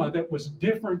aroma that was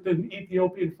different than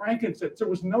Ethiopian frankincense. There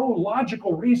was no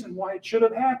logical reason why it should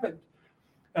have happened.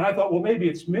 And I thought, well, maybe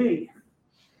it's me.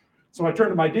 So I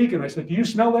turned to my deacon. I said, do you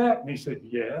smell that? And he said,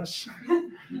 yes.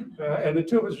 And the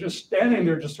two of us just standing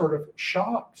there, just sort of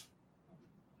shocked.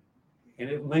 And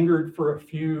it lingered for a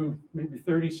few, maybe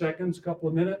 30 seconds, a couple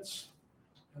of minutes,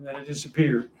 and then it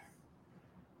disappeared.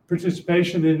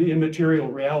 Participation in the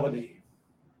immaterial reality.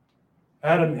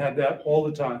 Adam had that all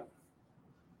the time.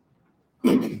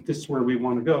 This is where we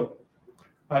want to go.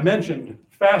 I mentioned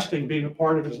fasting being a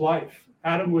part of his life.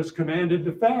 Adam was commanded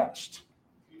to fast,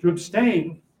 to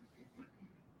abstain.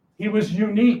 He was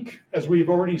unique, as we've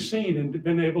already seen and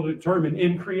been able to determine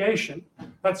in creation.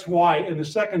 That's why in the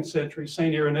 2nd century,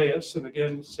 St. Irenaeus, and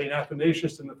again, St.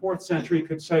 Athanasius in the 4th century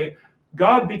could say,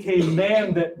 God became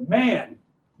man that man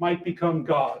might become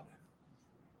God.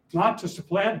 Not to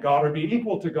supplant God or be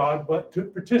equal to God, but to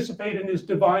participate in his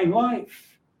divine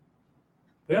life.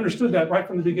 They understood that right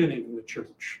from the beginning in the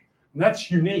church. And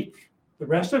that's unique. The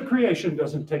rest of creation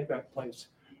doesn't take that place.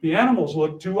 The animals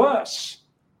look to us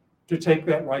to take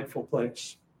that rightful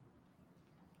place.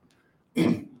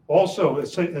 Also,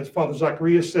 as Father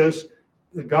Zacharias says,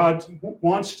 that God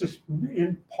wants to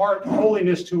impart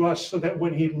holiness to us so that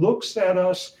when he looks at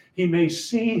us, he may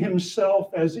see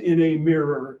himself as in a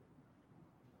mirror.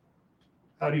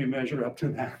 How do you measure up to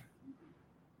that?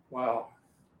 Wow.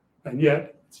 And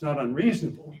yet, it's not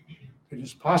unreasonable. It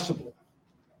is possible.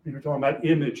 You're talking about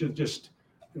image,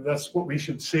 that's what we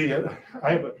should see.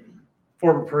 I have a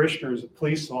former parishioner as a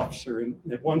police officer, and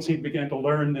once he began to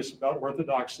learn this about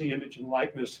orthodoxy, image and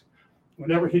likeness,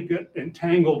 whenever he'd get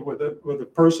entangled with a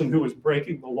person who was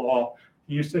breaking the law,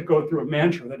 he used to go through a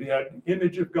mantra that he had,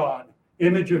 image of God,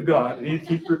 and he'd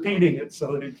keep repeating it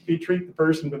so that he'd treat the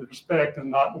person with respect and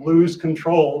not lose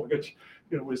control, which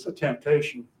was a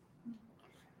temptation.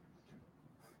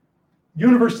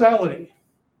 Universality.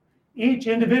 Each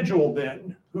individual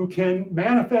then who can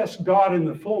manifest God in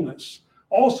the fullness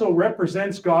also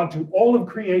represents God to all of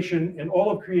creation and all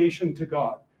of creation to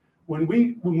God. When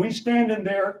we stand in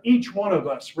there, each one of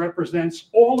us represents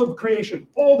all of creation,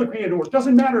 all the created order. It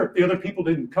doesn't matter if the other people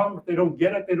didn't come, if they don't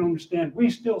get it, they don't understand. We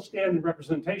still stand in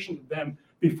representation of them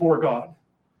before God.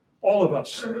 All of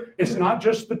us. It's not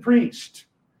just the priest.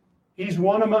 He's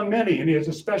one among many, and he has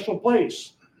a special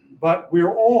place. But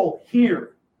we're all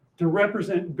here to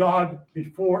represent God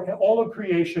before all of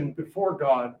creation, before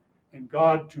God, and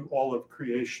God to all of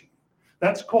creation.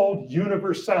 That's called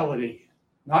universality,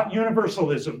 not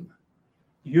universalism.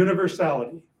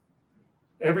 Universality.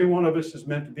 Every one of us is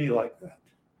meant to be like that.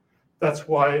 That's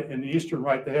why in the Eastern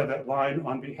Rite they have that line,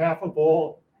 on behalf of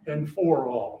all and for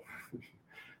all.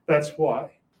 That's why.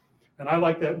 And I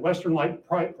like that Western Rite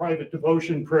private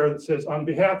devotion prayer that says, on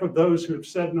behalf of those who have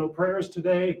said no prayers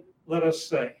today, let us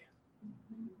say.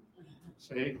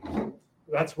 See?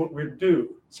 That's what we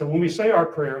do. So when we say our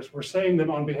prayers, we're saying them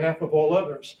on behalf of all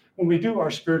others. When we do our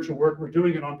spiritual work, we're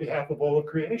doing it on behalf of all of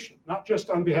creation, not just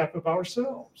on behalf of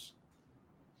ourselves.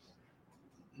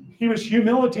 He was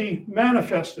humility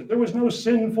manifested. There was no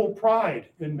sinful pride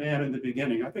in man in the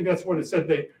beginning. I think that's what it said.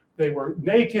 They were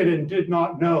naked and did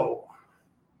not know.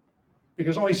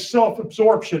 Because only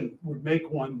self-absorption would make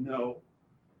one know.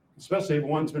 Especially if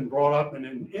one's been brought up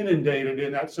and inundated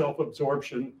in that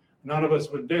self-absorption. None of us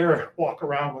would dare walk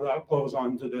around without clothes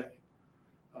on today.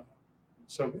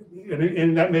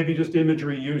 And that may be just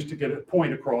imagery used to get a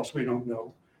point across, we don't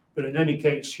know. But in any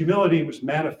case, humility was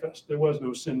manifest. There was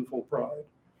no sinful pride.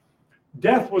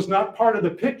 Death was not part of the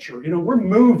picture. We're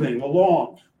moving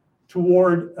along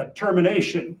toward a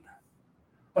termination,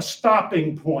 a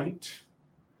stopping point.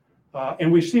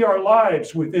 And we see our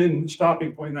lives within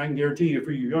stopping point. And I can guarantee you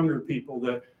for you younger people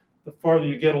that the farther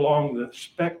you get along the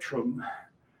spectrum,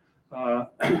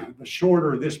 the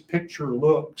shorter this picture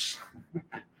looks.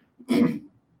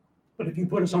 But if you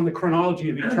put us on the chronology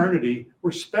of eternity,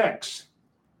 we're specks.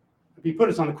 If you put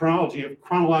us on the chronology of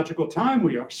chronological time,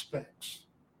 we are specks.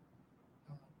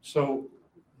 So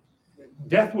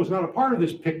death was not a part of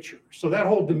this picture. So that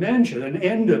whole dimension, an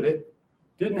end of it,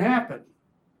 didn't happen.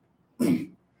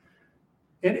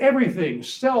 And everything,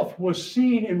 self, was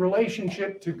seen in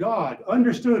relationship to God,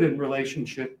 understood in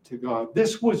relationship to God.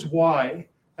 This was why,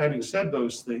 having said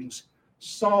those things,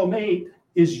 Psalm 8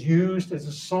 is used as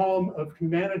a psalm of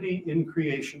humanity in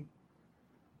creation.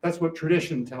 That's what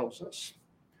tradition tells us.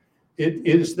 It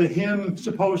is the hymn,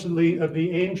 supposedly, of the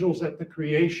angels at the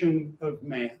creation of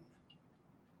man.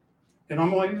 And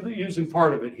I'm only using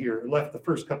part of it here. I left the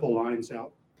first couple lines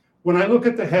out. When I look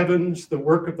at the heavens, the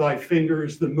work of thy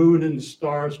fingers, the moon and the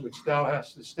stars, which thou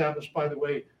hast established. By the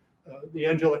way, the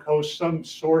angelic host, some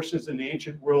sources in the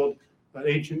ancient world,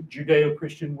 ancient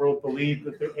Judeo-Christian world, believed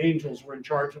that the angels were in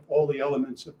charge of all the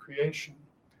elements of creation.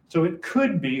 So it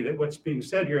could be that what's being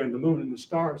said here in the moon and the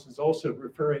stars is also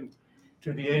referring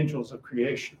to the angels of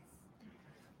creation.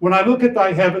 When I look at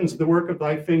thy heavens, the work of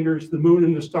thy fingers, the moon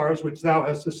and the stars, which thou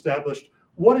hast established,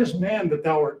 what is man that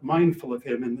thou art mindful of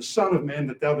him, and the son of man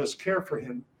that thou dost care for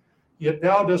him? Yet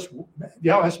thou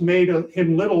hast made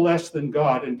him little less than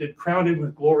God, and did crown him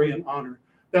with glory and honor.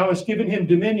 Thou hast given him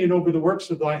dominion over the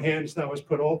works of thy hands. Thou hast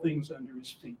put all things under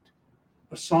his feet.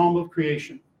 A psalm of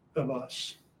creation of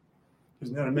us.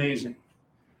 Isn't that amazing?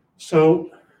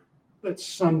 So let's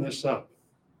sum this up.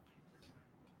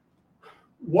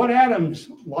 What Adam's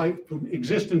life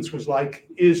existence was like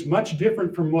is much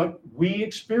different from what we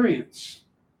experience.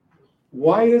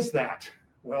 Why is that?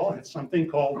 Well, it's something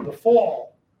called the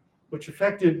fall, which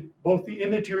affected both the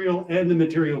immaterial and the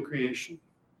material creation.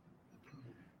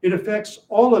 It affects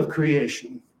all of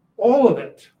creation, all of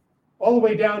it, all the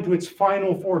way down to its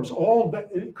final forms. All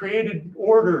the created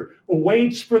order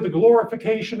awaits for the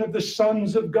glorification of the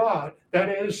sons of God, that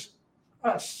is,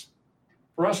 us,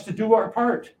 for us to do our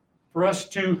part, for us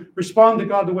to respond to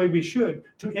God the way we should,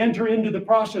 to enter into the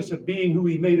process of being who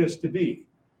he made us to be,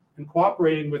 and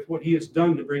cooperating with what he has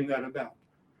done to bring that about.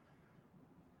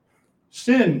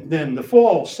 Sin, then, the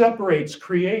fall, separates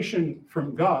creation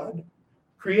from God,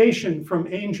 creation from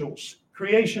angels,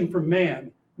 creation from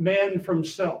man, man from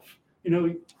self. You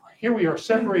know, here we are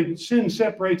separated. Sin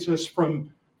separates us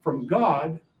from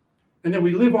God, and then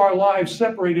we live our lives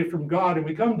separated from God, and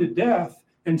we come to death,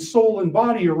 and soul and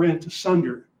body are rent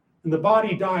asunder. And the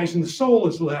body dies and the soul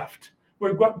is left.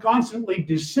 We're constantly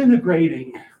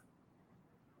disintegrating.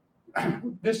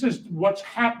 This is what's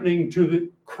happening to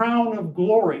the crown of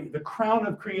glory, the crown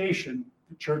of creation,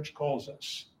 the church calls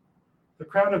us. The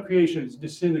crown of creation is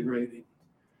disintegrating.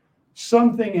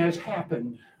 Something has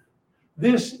happened.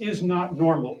 This is not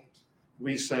normal.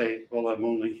 We say, well, I'm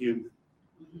only human.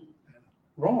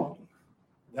 Wrong.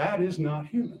 That is not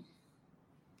human.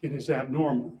 It is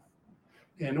abnormal.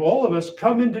 And all of us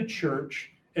come into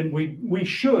church, and we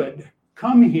should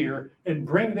come here and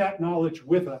bring that knowledge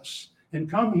with us, and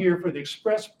come here for the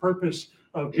express purpose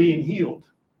of being healed.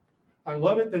 I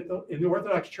love it that in the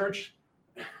Orthodox Church,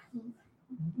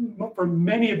 for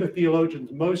many of the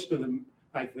theologians, most of them,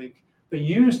 I think, they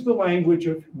use the language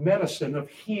of medicine, of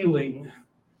healing.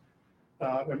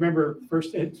 I remember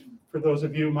first, for those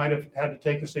of you who might have had to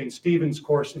take the St. Stephen's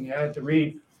course and you had to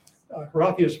read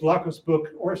Horatius Vlachos'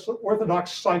 book,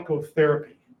 Orthodox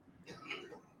Psychotherapy.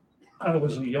 I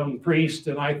was a young priest,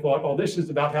 and I thought, oh, this is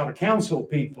about how to counsel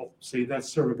people. See, that's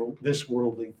sort of this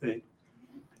worldly thing.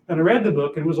 And I read the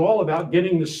book, and it was all about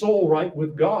getting the soul right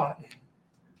with God.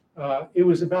 It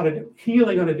was about a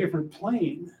healing on a different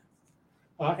plane.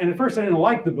 And at first, I didn't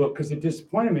like the book because it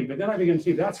disappointed me. But then I began to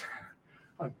see that's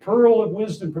a pearl of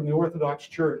wisdom from the Orthodox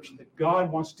Church, that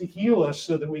God wants to heal us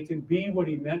so that we can be what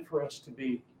he meant for us to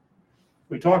be.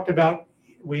 We talked about,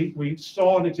 we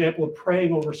saw an example of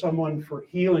praying over someone for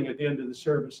healing at the end of the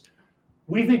service.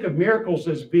 We think of miracles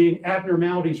as being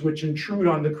abnormalities which intrude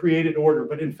on the created order,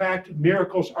 but in fact,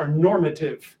 miracles are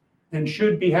normative and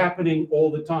should be happening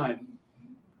all the time.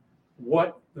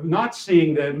 What not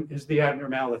seeing them is the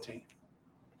abnormality,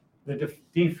 the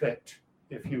defect,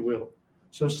 if you will.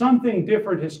 So something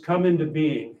different has come into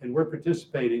being, and we're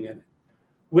participating in it,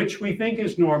 which we think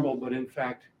is normal, but in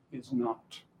fact is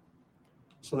not.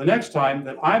 So the next time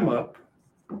that I'm up,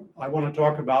 I want to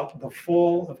talk about the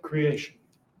fall of creation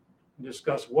and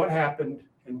discuss what happened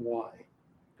and why,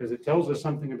 because it tells us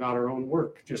something about our own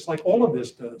work, just like all of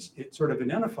this does. It sort of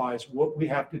identifies what we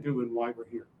have to do and why we're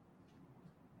here.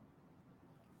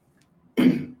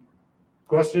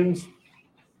 Questions?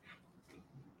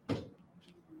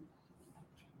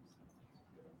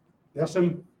 Yes,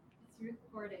 It's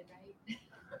recorded, right?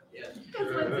 Yeah.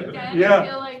 Because once again, Yeah. I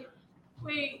feel like,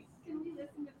 wait, can we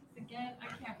listen to this again? I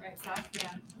can't write back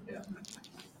down.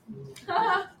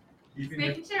 Even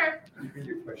Making sure.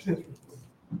 your questions.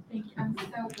 Thank you. I'm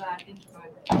so glad you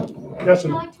enjoyed it. Yes, Would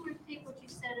you like to repeat what you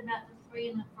said about the 3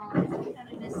 and the 5? I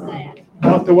kind of missed that.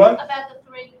 about the what? About the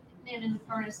 3 stand in the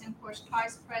furnace, and of course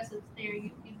Christ's presence there.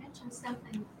 You mentioned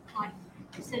something like,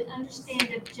 you said understand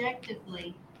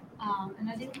objectively, and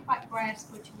I didn't quite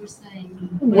grasp what you were saying.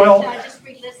 Well- Should I just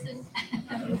re-listen?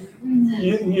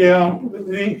 Yeah,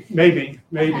 maybe.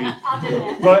 I'll do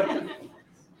that. But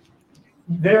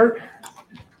there,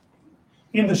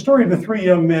 in the story of the three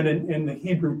young men in the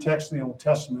Hebrew text in the Old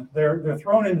Testament, they're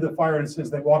thrown into the fire, and it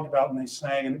says they walked about and they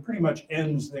sang, and it pretty much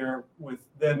ends there with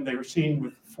then they were seen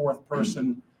with fourth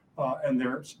person, and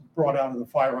they're brought out of the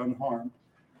fire unharmed.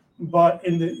 But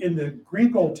in the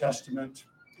Greek Old Testament,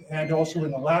 and also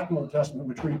in the Latin Old Testament,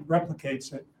 which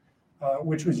replicates it,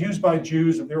 which was used by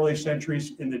Jews of the early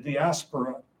centuries in the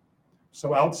diaspora,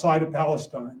 so outside of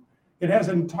Palestine, it has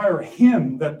an entire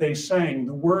hymn that they sang,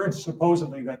 the words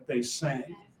supposedly that they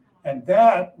sang. And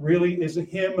that really is a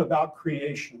hymn about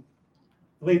creation.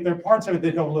 There are parts of it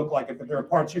that don't look like it, but there are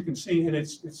parts you can see, and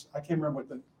it's I can't remember what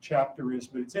the chapter is,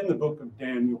 but it's in the book of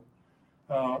Daniel.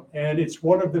 And it's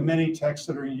one of the many texts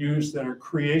that are used that are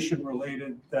creation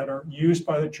related, that are used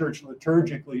by the church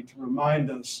liturgically to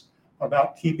remind us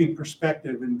about keeping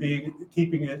perspective and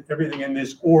keeping everything in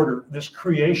this order, this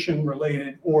creation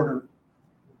related order.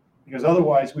 Because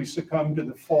otherwise we succumb to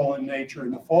the fallen nature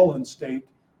and the fallen state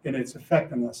and its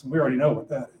effect on us. And we already know what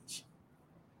that is.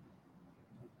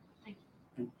 Thank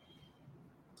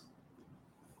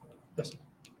Yes.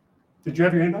 Did you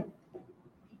have your hand up?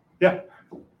 Yeah.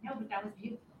 No, but that was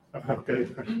beautiful. Okay.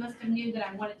 You must have knew that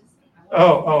I wanted to say.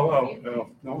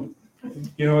 No.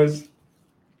 You know, as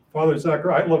Father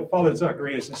Zacharias, I love Father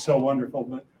Zacharias is so wonderful,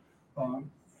 but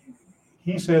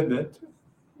he said that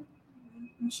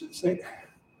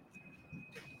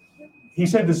he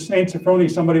said to Saint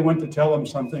Sophrony, somebody went to tell him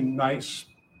something nice,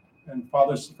 and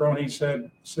Father Sophrony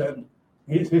said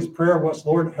his prayer was,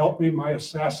 "Lord, help me, my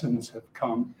assassins have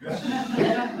come."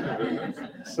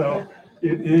 So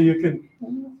you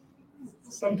can,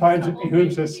 sometimes it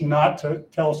behooves us not to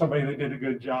tell somebody they did a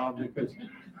good job, because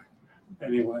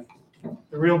anyway,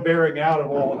 the real bearing out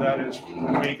of all of that is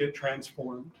when we get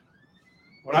transformed.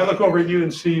 When I look over at you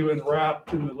and see you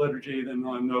enwrapped in the liturgy, then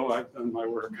I know I've done my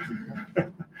work.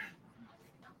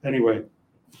 Anyway,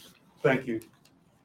 thank you.